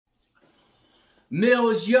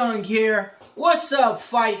Millz Young here. What's up,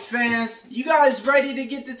 fight fans? You guys ready to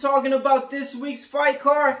get to talking about this week's fight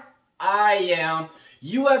card? I am.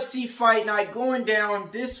 UFC Fight Night going down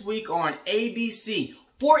this week on ABC.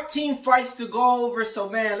 14 fights to go over, so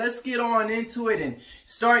man, let's get on into it and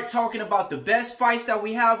start talking about the best fights that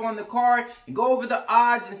we have on the card and go over the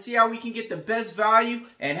odds and see how we can get the best value.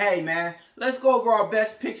 And hey man, let's go over our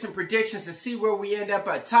best picks and predictions and see where we end up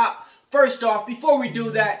at top. First off, before we do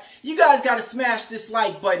that, you guys got to smash this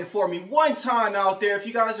like button for me one time out there. If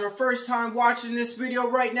you guys are first time watching this video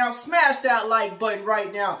right now, smash that like button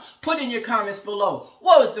right now. Put in your comments below,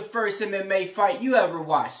 what was the first MMA fight you ever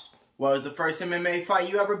watched? What was the first MMA fight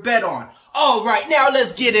you ever bet on? Alright, now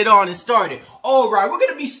let's get it on and started. Alright, we're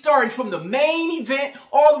going to be starting from the main event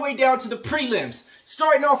all the way down to the prelims.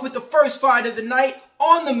 Starting off with the first fight of the night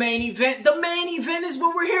on the main event. The main event is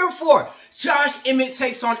what we're here for. Josh Emmett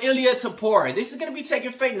takes on Topuria. This is going to be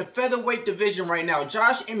taking fate in the featherweight division right now.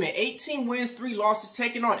 Josh Emmett, 18 wins, 3 losses,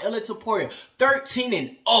 taking on Topuria,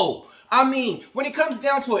 13-0. I mean, when it comes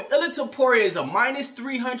down to it, Topuria is a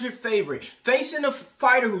 -300 favorite, facing a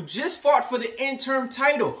fighter who just fought for the interim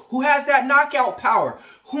title, who has that knockout power.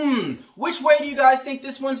 Which way do you guys think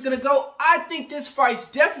this one's going to go? I think this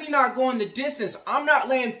fight's definitely not going the distance. I'm not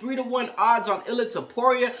laying 3-1 odds on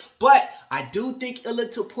Topuria, but I do think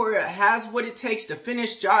Topuria has what it takes to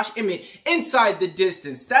finish Josh Emmett inside the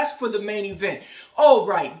distance. That's for the main event. All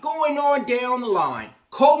right, going on down the line.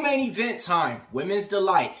 Co-main event time, Women's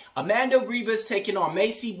Delight. Amanda Ribas taking on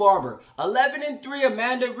Maycee Barber. 11-3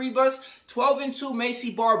 Amanda Ribas, 12-2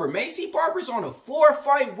 Maycee Barber. Maycee Barber's on a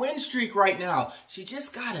 4-fight win streak right now. She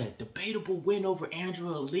just got a debatable win over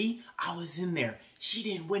Andrea Lee. I was in there. She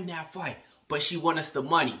didn't win that fight, but she won us the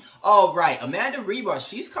money. All right, Amanda Ribas,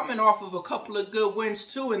 she's coming off of a couple of good wins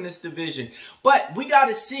too in this division. But we got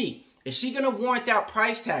to see, is she going to warrant that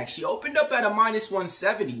price tag? She opened up at a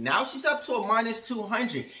 -170. Now she's up to a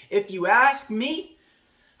 -200. If you ask me,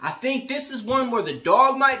 I think this is one where the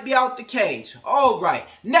dog might be out the cage. All right,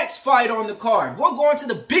 next fight on the card. We're going to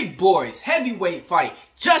the big boys. Heavyweight fight.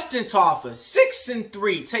 Justin Tafa,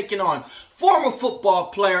 6-3, taking on former football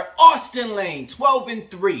player Austin Lane,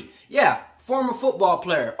 12-3. Yeah, former football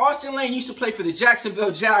player. Austin Lane used to play for the Jacksonville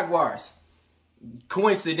Jaguars.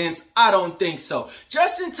 Coincidence? I don't think so.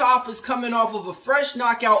 Justin Tafa is coming off of a fresh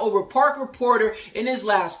knockout over Parker Porter in his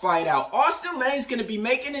last fight out. Austin Lane's going to be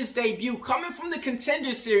making his debut, coming from the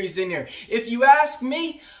Contender Series in there. If you ask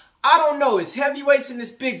me, I don't know. It's heavyweights and it's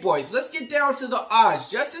big boys. Let's get down to the odds.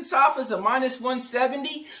 Justin Tafa is a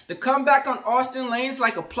 -170. The comeback on Austin Lane's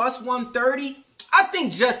like a +130. I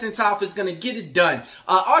think Justin Tafa is going to get it done.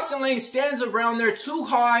 Austin Lane stands around there too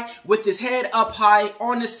high with his head up high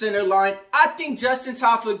on the center line. I think Justin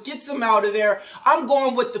Tafa gets him out of there. I'm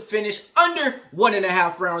going with the finish under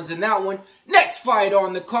 1.5 rounds in that one. Next fight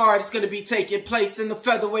on the card is going to be taking place in the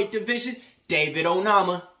featherweight division. David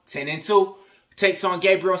Onama, 10-2, takes on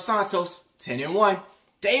Gabriel Santos, 10-1.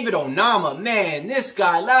 David Onama, man, this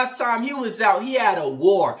guy, last time he was out, he had a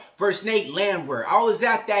war versus Nate Landwehr. I was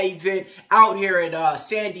at that event out here at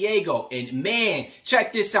San Diego, and man,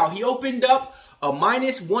 check this out. He opened up a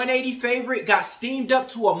 -180 favorite, got steamed up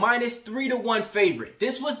to a -3-1 favorite.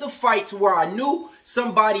 This was the fight to where I knew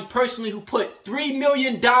somebody personally who put $3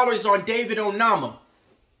 million on David Onama.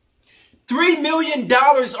 $3 million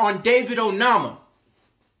on David Onama.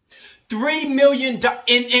 $3 million,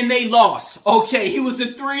 and they lost. Okay, he was the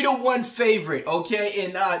 3-1 favorite. Okay,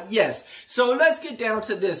 and yes. So let's get down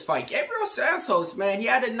to this fight. Gabriel Santos, man, he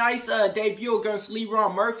had a nice debut against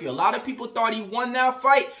Leron Murphy. A lot of people thought he won that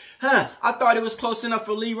fight. I thought it was close enough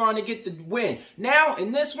for Leron to get the win. Now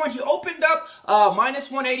in this one, he opened up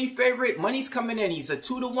 -180 favorite. Money's coming in. He's a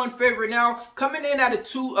 2-1 favorite now, coming in at a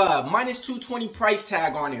 -220 price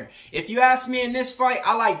tag on there. If you ask me in this fight,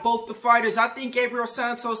 I like both the fighters. I think Gabriel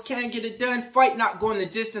Santos can get it done. Fight not going the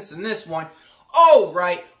distance in this one. All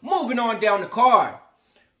right, moving on down the card.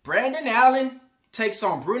 Brandon Allen takes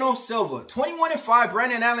on Bruno Silva. 21-5.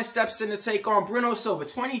 Brandon Allen steps in to take on Bruno Silva.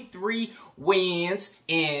 23 wins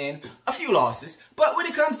and a few losses. But when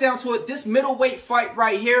it comes down to it, this middleweight fight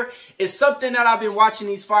right here is something that I've been watching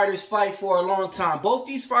these fighters fight for a long time. Both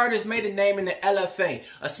these fighters made a name in the LFA,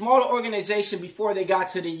 a smaller organization before they got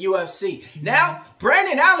to the UFC. Now,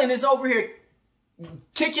 Brandon Allen is over here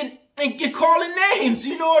kicking and calling names,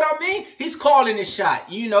 you know what I mean? He's calling his shot,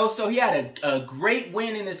 you know, so he had a great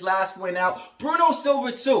win in his last win out. Bruno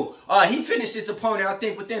Silva too, he finished his opponent, I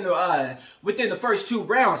think, within the first 2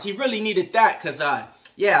 rounds. He really needed that because,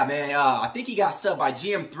 yeah, man, I think he got subbed by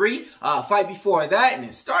GM3 fight before that, and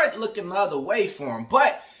it started looking the other way for him.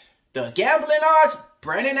 But the gambling odds,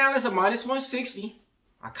 Brandon Allen's a -160.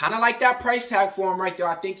 I kind of like that price tag for him right there.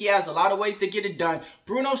 I think he has a lot of ways to get it done.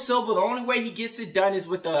 Bruno Silva, the only way he gets it done is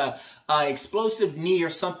with a explosive knee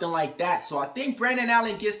or something like that. So I think Brandon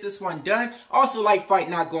Allen gets this one done. Also like fight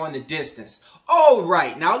not going the distance. All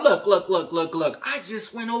right, now look. I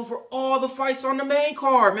just went over all the fights on the main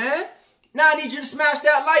card, man. Now I need you to smash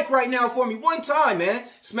that like right now for me one time, man.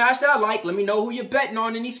 Smash that like. Let me know who you're betting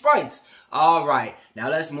on in these fights. All right, now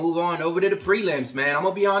let's move on over to the prelims, man. I'm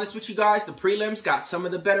going to be honest with you guys. The prelims got some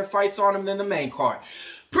of the better fights on them than the main card.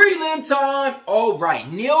 Prelim time. All right,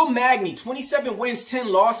 Neil Magny, 27 wins, 10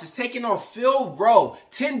 losses, taking on Phil Rowe,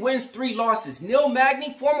 10 wins, 3 losses. Neil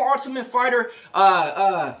Magny, former Ultimate Fighter,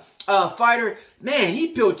 man,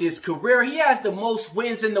 he built his career. He has the most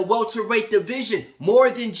wins in the welterweight division, more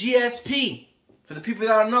than GSP. For the people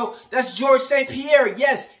that don't know, that's George St. Pierre.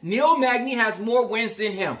 Yes, Neil Magny has more wins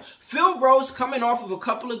than him. Phil Rowe's coming off of a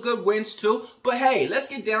couple of good wins too. But hey, let's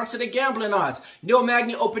get down to the gambling odds. Neil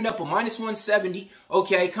Magny opened up a -170.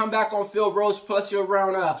 Okay, come back on Phil Rowe's plus you're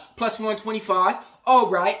around +125. All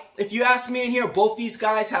right, if you ask me in here, both these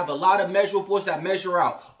guys have a lot of measurables that measure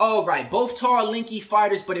out. All right, both tall, lanky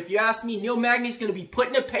fighters, but if you ask me, Neil Magny's going to be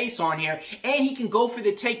putting a pace on here, and he can go for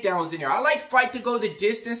the takedowns in here. I like fight to go the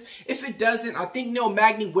distance. If it doesn't, I think Neil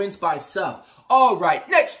Magny wins by sub. All right,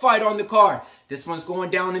 next fight on the card. This one's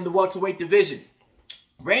going down in the welterweight division.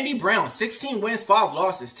 Randy Brown, 16 wins, 5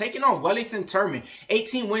 losses, taking on Wellington Turman,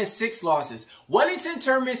 18 wins, 6 losses. Wellington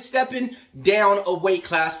Turman stepping down a weight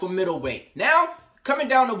class for middleweight. Now, coming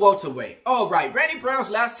down to welterweight. All right, Randy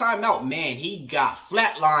Brown's last time out, man, he got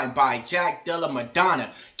flatlined by Jack Della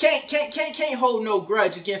Madonna. Can't hold no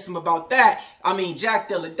grudge against him about that. I mean, Jack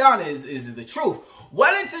Della Madonna is the truth.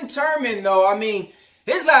 Wellington Turman, though, I mean,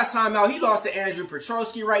 his last time out, he lost to Andrew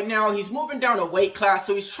Petrosky. Right now, he's moving down a weight class,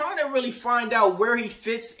 so he's trying to really find out where he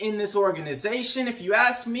fits in this organization. If you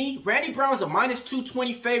ask me, Randy Brown's a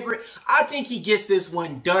 -220 favorite. I think he gets this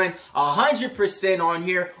one done 100% on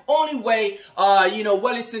here. Only way,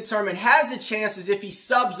 Wellington Turman has a chance is if he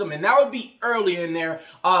subs him, and that would be early in there.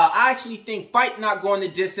 I actually think fight not going the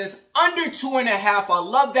distance, under 2.5. I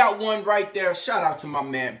love that one right there. Shout out to my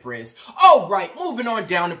man, Briz. All right, moving on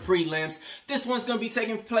down to prelims. This one's going to be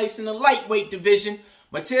taking place in the lightweight division.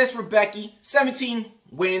 Matthias Rebecki, 17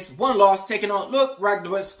 wins, 1 loss, taking on Luke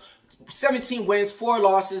Ragdowitz, 17 wins, 4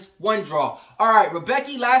 losses, 1 draw. All right,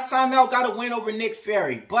 Rebecki last time out got a win over Nick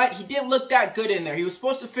Ferry, but he didn't look that good in there. He was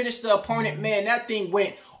supposed to finish the opponent. Man, that thing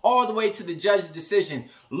went all the way to the judge's decision.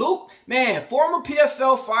 Luke, man, former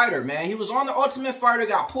PFL fighter, man. He was on the Ultimate Fighter,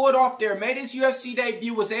 got pulled off there, made his UFC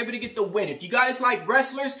debut, was able to get the win. If you guys like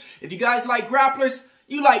wrestlers, if you guys like grapplers,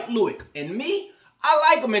 you like Luke. And me, I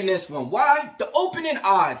like him in this one. Why? The opening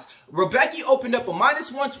odds. Rebecki opened up a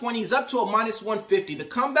 -120. He's up to a -150. The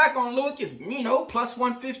comeback on Luke is,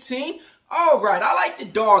 +115. All right, I like the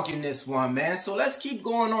dog in this one, man. So let's keep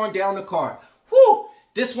going on down the card. Woo!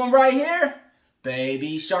 This one right here.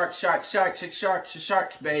 Baby shark, shark, shark, shark, shark,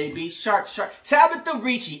 shark, baby shark, shark. Tabitha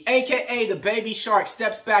Ricci, a.k.a. the baby shark,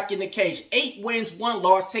 steps back in the cage. 8 wins, 1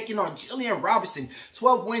 loss, taking on Jillian Robinson.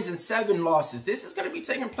 12 wins and 7 losses. This is going to be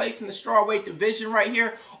taking place in the strawweight division right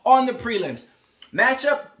here on the prelims.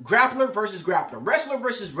 Matchup, grappler versus grappler. Wrestler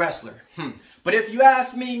versus wrestler. But if you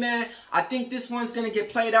ask me, man, I think this one's going to get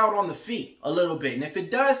played out on the feet a little bit. And if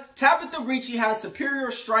it does, Tabitha Ricci has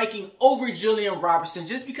superior striking over Jillian Robinson,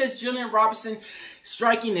 just because Jillian Robinson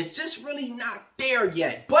striking is just really not there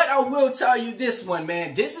yet. But I will tell you this one,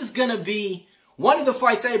 man. This is going to be one of the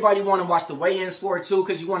fights everybody want to watch the weigh-ins for, too,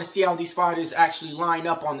 because you want to see how these fighters actually line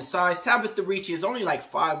up on the size. Tabitha Ricci is only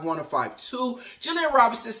like 5'1" or 5'2". Jillian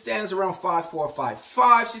Robinson stands around 5'4",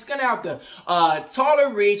 5'5". She's going to have the taller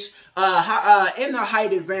reach and the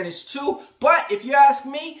height advantage, too. But if you ask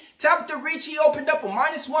me, Tabitha Ricci opened up a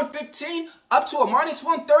 -115 up to a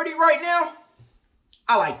 -130 right now.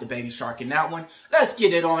 I like the baby shark in that one. Let's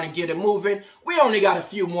get it on and get it moving. We only got a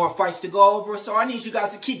few more fights to go over, so I need you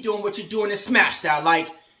guys to keep doing what you're doing and smash that like.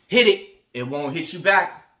 Hit it. It won't hit you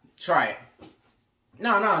back. Try it.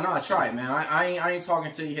 No, try it, man. I ain't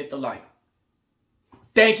talking till you hit the like.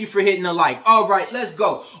 Thank you for hitting the like. All right, let's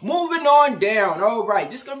go. Moving on down. All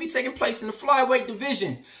right, this is going to be taking place in the flyweight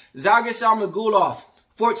division. Zhalgas Almagulov,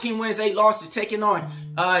 14 wins, 8 losses, taking on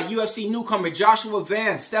UFC newcomer Joshua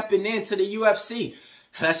Van, stepping into the UFC.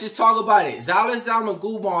 Let's just talk about it. Zhalgas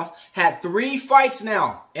Almagulov had 3 fights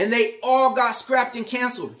now, and they all got scrapped and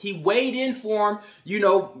canceled. He weighed in for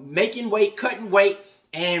him, making weight, cutting weight,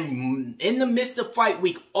 and in the midst of fight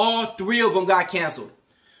week, all 3 of them got canceled.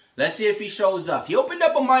 Let's see if he shows up. He opened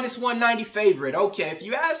up a -190 favorite. Okay, if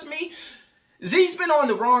you ask me, Z's been on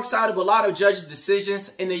the wrong side of a lot of judges'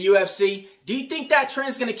 decisions in the UFC. Do you think that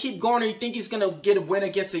trend's going to keep going, or you think he's going to get a win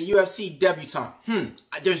against a UFC debutant?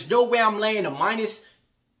 There's no way I'm laying a minus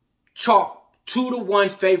chalk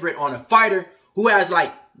 2-1 favorite on a fighter who has,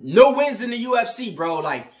 like, no wins in the UFC, bro.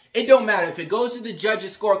 Like, it don't matter. If it goes to the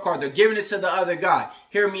judges' scorecard, they're giving it to the other guy.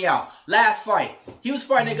 Hear me out. Last fight, he was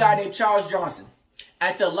fighting a guy named Charles Johnson.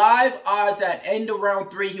 At the live odds at end of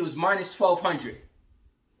round 3, he was minus 1,200.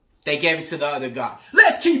 They gave it to the other guy.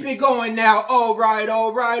 Let's keep it going now. All right,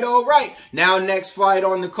 all right, all right. Now, next fight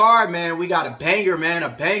on the card, man. We got a banger, man. A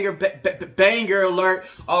banger, banger alert.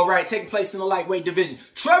 All right, taking place in the lightweight division.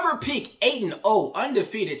 Trevor Peek, 8-0,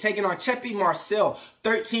 undefeated, taking on Chepe Marcel,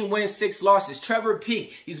 13 wins, 6 losses. Trevor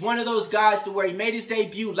Peek, he's one of those guys to where he made his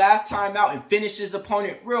debut last time out and finished his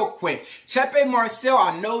opponent real quick. Chepe Marcel,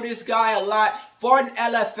 I know this guy a lot. Fought in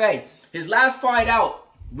LFA. His last fight out,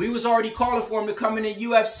 we was already calling for him to come in the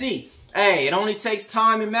UFC. Hey, it only takes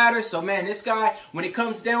time and matter. So, man, this guy, when it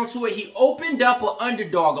comes down to it, he opened up an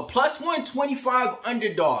underdog, a plus 125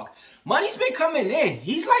 underdog. Money's been coming in.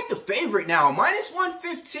 He's like the favorite now, minus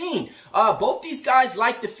 115. Both these guys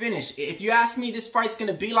like the finish. If you ask me, this fight's going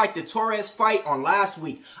to be like the Torres fight on last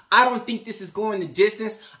week. I don't think this is going the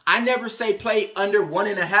distance. I never say play under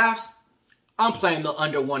 1.5s. I'm playing the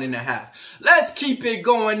under 1.5. Let's keep it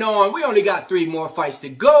going on. We only got 3 more fights to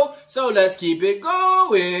go, so let's keep it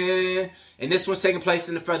going. And this one's taking place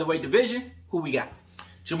in the featherweight division. Who we got?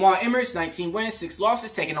 Jamar Emmett, 19 wins, 6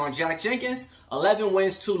 losses, taking on Jack Jenkins, 11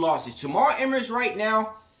 wins, 2 losses. Jamar Emmett right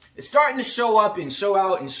now is starting to show up and show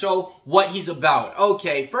out and show what he's about.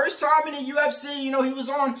 Okay, first time in the UFC, you know, he was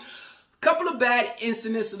on a couple of bad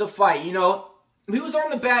incidents of the fight, you know. He was on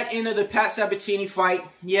the bad end of the Pat Sabatini fight.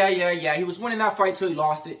 Yeah. He was winning that fight till he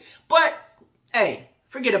lost it. But, hey,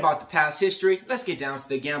 forget about the past history. Let's get down to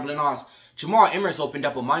the gambling odds. Jamar Emmett opened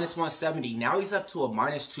up a minus 170. Now he's up to a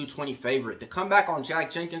minus 220 favorite. The comeback on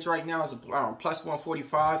Jack Jenkins right now is plus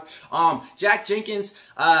 145. Jack Jenkins,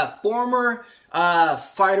 former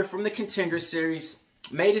fighter from the Contender Series,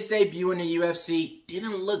 made his debut in the UFC.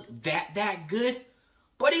 Didn't look that good,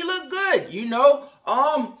 but he looked good, you know.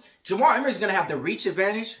 Jamar Emmett is going to have the reach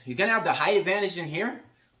advantage. He's going to have the height advantage in here.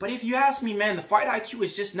 But if you ask me, man, the fight IQ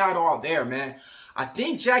is just not all there, man. I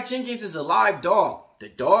think Jack Jenkins is a live dog. The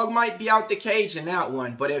dog might be out the cage in that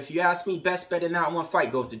one. But if you ask me, best bet in that one,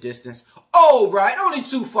 fight goes the distance. All right, only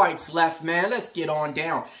 2 fights left, man. Let's get on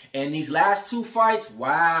down. And these last 2 fights,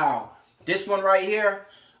 wow. This one right here,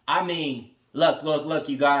 I mean, look,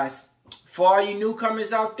 you guys. For all you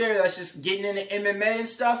newcomers out there that's just getting into MMA and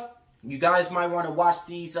stuff, you guys might want to watch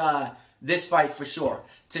these this fight for sure.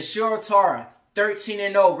 Taishiro Tara,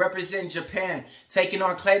 13-0, representing Japan, taking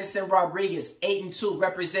on Clayton Rodriguez, 8-2,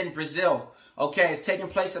 representing Brazil. Okay, it's taking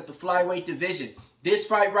place at the flyweight division. This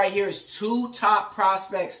fight right here is 2 top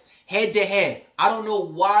prospects head-to-head. I don't know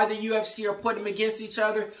why the UFC are putting them against each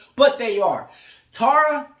other, but they are.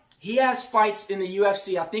 Tara, he has fights in the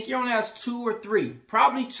UFC. I think he only has 2 or 3,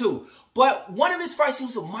 probably 2. But one of his fights, he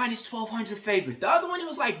was a minus 1,200 favorite. The other one, he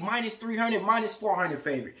was like minus 300, minus 400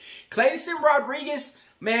 favorite. Clayton Rodriguez,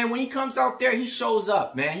 man, when he comes out there, he shows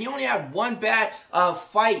up, man. He only had 1 bad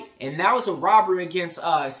fight, and that was a robbery against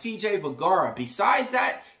CJ Vergara. Besides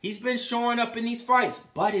that, he's been showing up in these fights.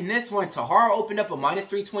 But in this one, Tahara opened up a minus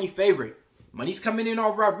 320 favorite. Money's coming in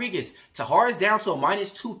on Rodriguez. Tahara's down to a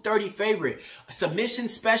minus 230 favorite. A submission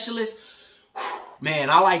specialist. Man,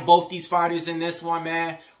 I like both these fighters in this one,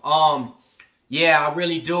 man. Yeah, I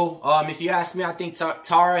really do. If you ask me, I think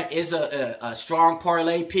Tara is a strong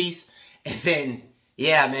parlay piece. And then,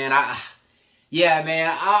 yeah, man,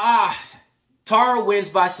 Tara wins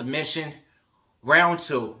by submission. Round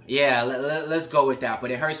 2. Yeah, let's go with that.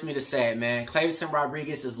 But it hurts me to say it, man. Clayton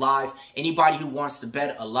Rodriguez is live. Anybody who wants to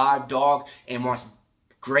bet a live dog and wants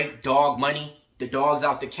great dog money, the dog's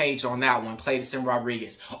out the cage on that one. Clayton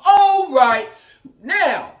Rodriguez. All right.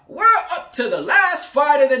 Now, we're up to the last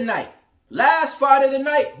fight of the night. Last fight of the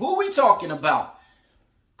night. Who are we talking about?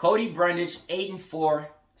 Cody Brundage, 8-4,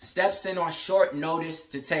 steps in on short notice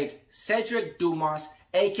to take Cedric Dumas,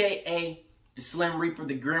 a.k.a. the Slim Reaper,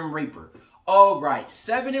 the Grim Reaper. All right,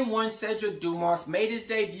 7-1 Cedric Dumas made his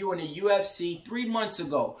debut in the UFC 3 months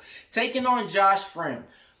ago, taking on Josh Friend.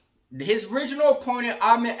 His original opponent,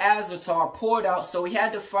 Emmett, pulled out, so he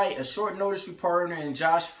had to fight a short notice reporter in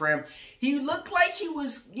Josh Friend. He looked like he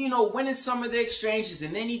was, you know, winning some of the exchanges,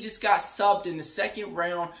 and then he just got subbed in the 2nd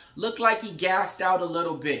round. Looked like he gassed out a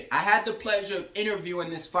little bit. I had the pleasure of interviewing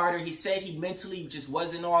this fighter. He said he mentally just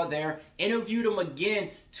wasn't all there. Interviewed him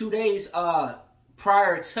again 2 days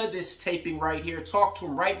prior to this taping right here. Talked to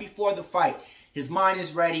him right before the fight. His mind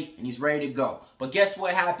is ready, and he's ready to go. But guess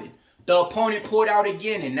what happened? The opponent pulled out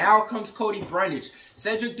again, and now comes Cody Brundage.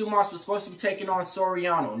 Cedric Dumas was supposed to be taking on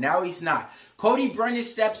Soriano. Now he's not. Cody Brundage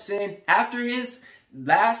steps in after his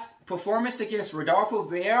last performance against Rodolfo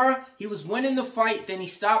Vieira. He was winning the fight, then he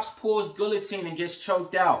stops, pulls guillotine, and gets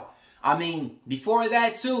choked out. I mean, before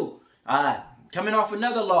that too, coming off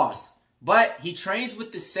another loss. But he trains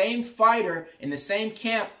with the same fighter in the same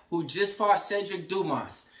camp who just fought Cedric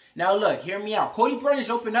Dumas. Now look, hear me out. Cody Brundage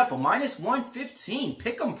opened up a -115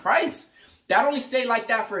 pick'em price. That only stayed like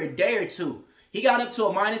that for a day or two. He got up to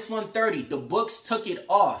a -130. The books took it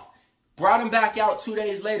off. Brought him back out 2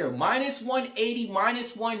 days later. -180,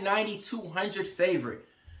 -190, 200 favorite.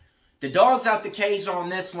 The dog's out the cage on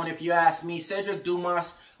this one, if you ask me. Cedric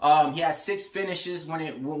Dumas, he has 6 finishes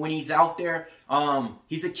when he's out there.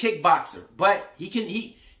 He's a kickboxer, but he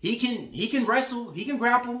can wrestle, he can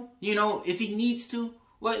grapple, you know, if he needs to.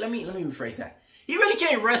 Well, let me rephrase that. He really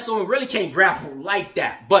can't wrestle and really can't grapple like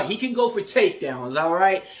that, but he can go for takedowns, all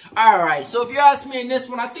right? All right, so if you ask me in this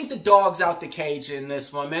one, I think the dog's out the cage in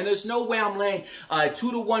this one, man. There's no way I'm laying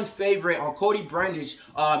 2-1 favorite on Cody Brundage,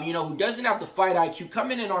 you know, who doesn't have the fight IQ,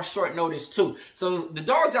 coming in on short notice, too. So the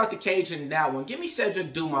dog's out the cage in that one. Give me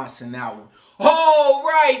Cedric Dumas in that one. All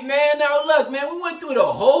right, man. Now, look, man, we went through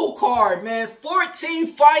the whole card, man. 14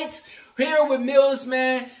 fights here with Millz,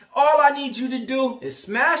 man. All I need you to do is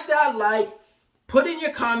smash that like. Put in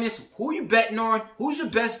your comments who you betting on, who's your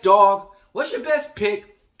best dog, what's your best pick,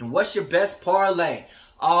 and what's your best parlay.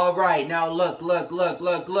 All right, now look.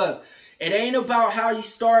 It ain't about how you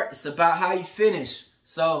start, it's about how you finish.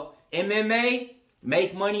 So, MMA,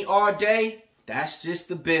 make money all day, that's just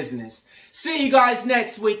the business. See you guys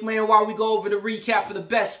next week, man, while we go over the recap for the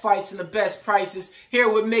best fights and the best prices here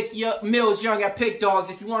with Millz Young at Pick Dawgz.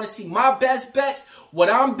 If you want to see my best bets, what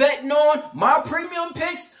I'm betting on, my premium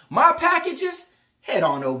picks, my packages, head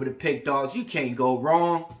on over to Pick Dawgz. You can't go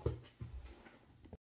wrong.